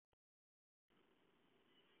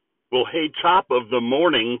Well, hey, top of the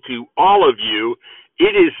morning to all of you.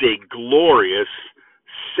 It is a glorious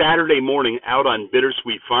Saturday morning out on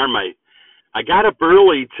Bittersweet Farm. I got up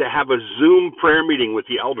early to have a Zoom prayer meeting with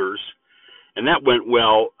the elders, and that went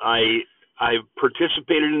well. I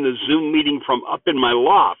participated in the Zoom meeting from up in my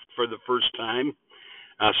loft for the first time,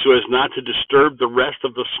 so as not to disturb the rest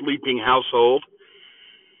of the sleeping household.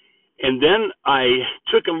 And then I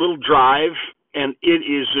took a little drive, and it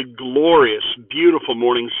is a glorious, beautiful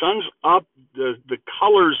morning. Sun's up. The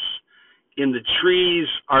colors in the trees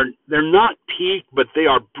they're not peak, but they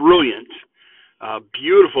are brilliant.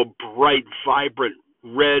 Beautiful, bright, vibrant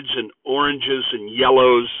reds and oranges and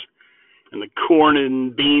yellows. And the corn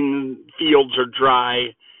and bean fields are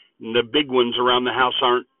dry, and the big ones around the house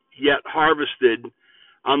aren't yet harvested.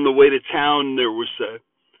 On the way to town, there was a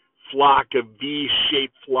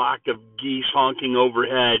V-shaped flock of geese honking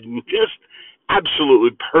overhead, and just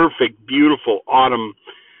absolutely perfect, beautiful autumn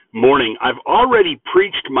morning. I've already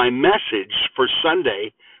preached my message for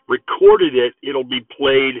Sunday, recorded it. It'll be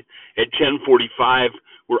played at 10:45.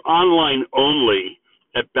 We're online only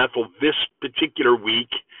at Bethel this particular week.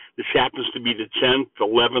 This happens to be the 10th,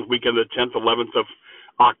 11th, weekend of the 10th, 11th of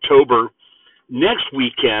October. Next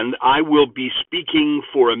weekend, I will be speaking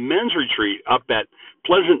for a men's retreat up at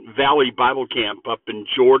Pleasant Valley Bible Camp up in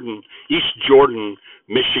Jordan, East Jordan,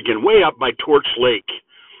 Michigan, way up by Torch Lake.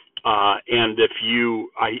 And if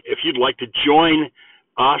you'd like to join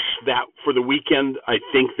us that for the weekend, I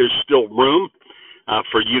think there's still room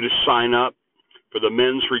for you to sign up for the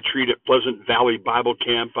men's retreat at Pleasant Valley Bible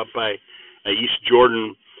Camp up by East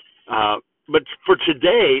Jordan. But for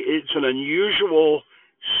today, it's an unusual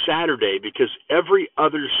Saturday because every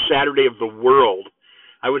other Saturday of the world,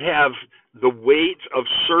 I would have the weight of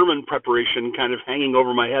sermon preparation kind of hanging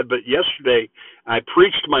over my head. But yesterday, I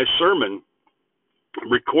preached my sermon,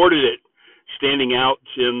 recorded it standing out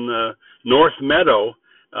in North Meadow,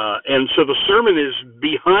 and so the sermon is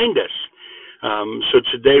behind us. So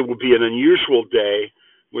today will be an unusual day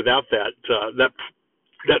without that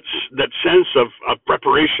sense of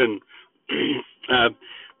preparation.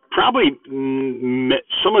 Probably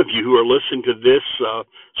some of you who are listening to this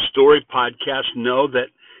story podcast know that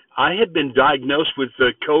I had been diagnosed with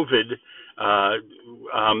COVID,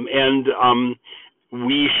 and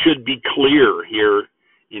we should be clear here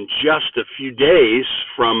in just a few days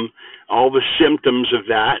from all the symptoms of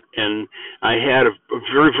that. And I had a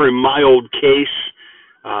very, very mild case,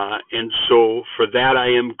 and so for that I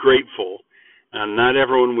am grateful. Not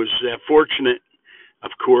everyone was fortunate,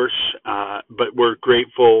 of course, but we're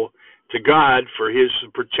grateful to God for his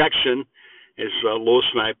protection, as Lois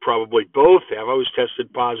and I probably both have. I was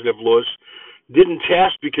tested positive. Lois didn't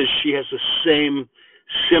test because she has the same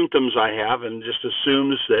symptoms I have and just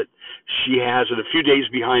assumes that she has it a few days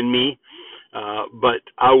behind me, but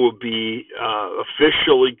I will be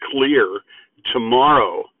officially clear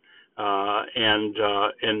tomorrow, and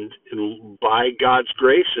by God's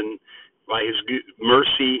grace and by his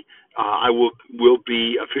mercy, I will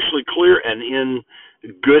be officially clear and in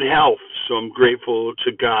good health. So I'm grateful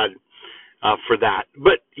to God for that.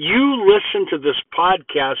 But you listen to this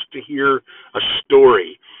podcast to hear a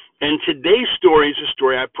story. And today's story is a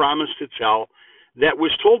story I promised to tell that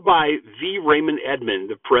was told by V. Raymond Edmond,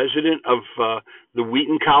 the president of the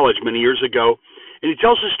Wheaton College many years ago. And he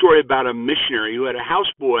tells a story about a missionary who had a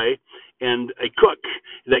houseboy and a cook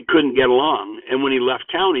that couldn't get along. And when he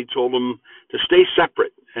left town, he told them to stay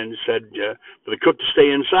separate and said for the cook to stay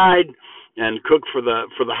inside and cook for the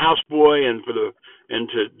houseboy and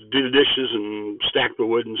to do the dishes and stack the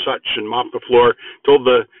wood and such and mop the floor. Told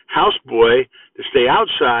the houseboy to stay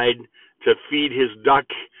outside to feed his duck.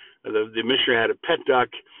 The missionary had a pet duck,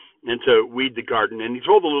 and to weed the garden. And he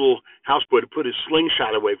told the little houseboy to put his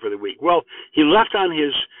slingshot away for the week. Well, he left on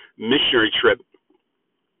his missionary trip,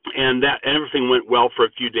 and everything went well for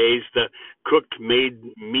a few days. The cook made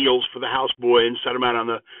meals for the houseboy and set him out on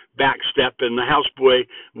the back step, and the houseboy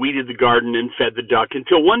weeded the garden and fed the duck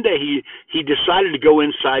until one day he decided to go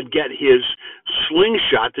inside, get his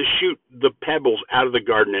slingshot to shoot the pebbles out of the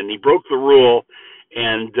garden, and he broke the rule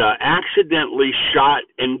and accidentally shot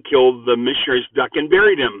and killed the missionary's duck and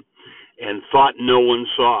buried him and thought no one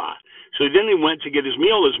saw. So then he went to get his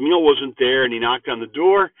meal. His meal wasn't there, and he knocked on the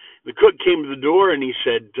door. The cook came to the door, and he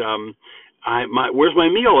said, where's my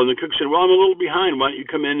meal? And the cook said, well, I'm a little behind. Why don't you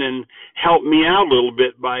come in and help me out a little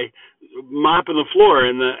bit by mopping the floor?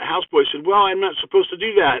 And the houseboy said, well, I'm not supposed to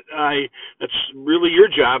do that. That's really your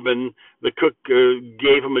job. And the cook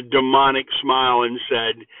gave him a demonic smile and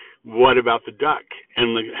said, what about the duck?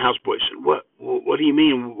 And the houseboy said, what do you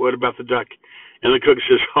mean, what about the duck? And the cook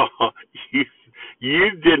says, oh,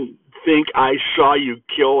 you didn't think I saw you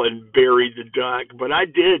kill and bury the duck, but I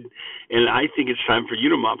did, and I think it's time for you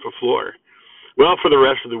to mop the floor. Well, for the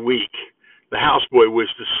rest of the week, the houseboy was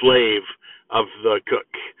the slave of the cook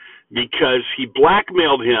because he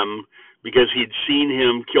blackmailed him because he'd seen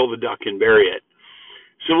him kill the duck and bury it.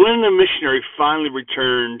 So when the missionary finally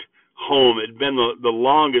returned home, it had been the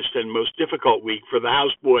longest and most difficult week for the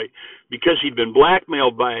houseboy because he'd been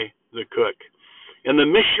blackmailed by the cook. And the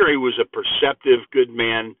missionary was a perceptive, good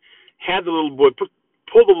man, had the little boy,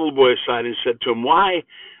 pulled the little boy aside and said to him, "Why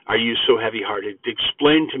are you so heavy-hearted?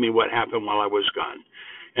 Explain to me what happened while I was gone."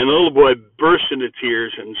 And the little boy burst into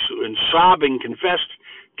tears and sobbing, confessed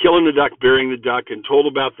killing the duck, burying the duck, and told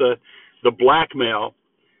about the blackmail.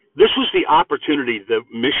 This was the opportunity the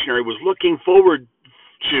missionary was looking forward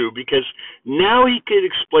to, because now he could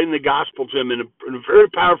explain the gospel to him in a very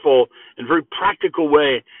powerful and very practical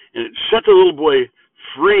way, and it set the little boy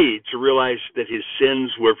free to realize that his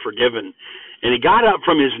sins were forgiven. And he got up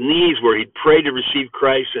from his knees where he'd prayed to receive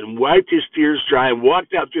Christ and wiped his tears dry and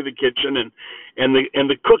walked out through the kitchen, and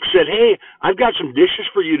the cook said, "Hey, I've got some dishes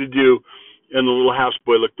for you to do." And the little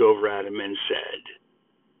houseboy looked over at him and said,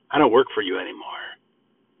 "I don't work for you anymore."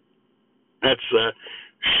 That's a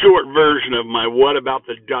short version of my What About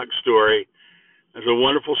the Duck story. It's a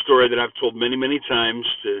wonderful story that I've told many, many times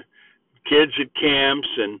to kids at camps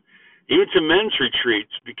and even to men's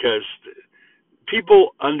retreats, because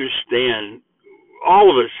people understand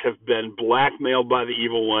all of us have been blackmailed by the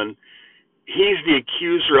evil one. He's the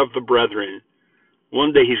accuser of the brethren.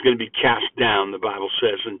 One day he's going to be cast down, the Bible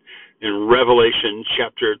says in Revelation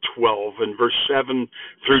chapter 12 and verse 7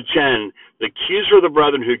 through 10. The accuser of the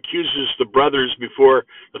brethren, who accuses the brothers before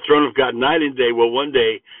the throne of God night and day, well, one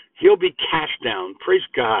day he'll be cast down. Praise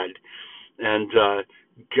God. And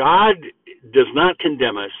God does not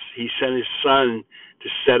condemn us. He sent his son to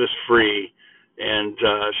set us free. And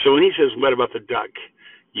so when he says, "What about the duck?"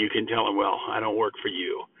 you can tell him, "Well, I don't work for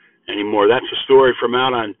you anymore." That's a story from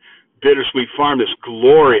out on Bittersweet Farm this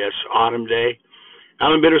glorious autumn day.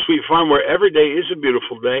 Out on Bittersweet Farm, where every day is a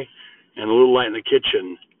beautiful day and the little light in the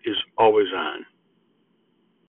kitchen is always on.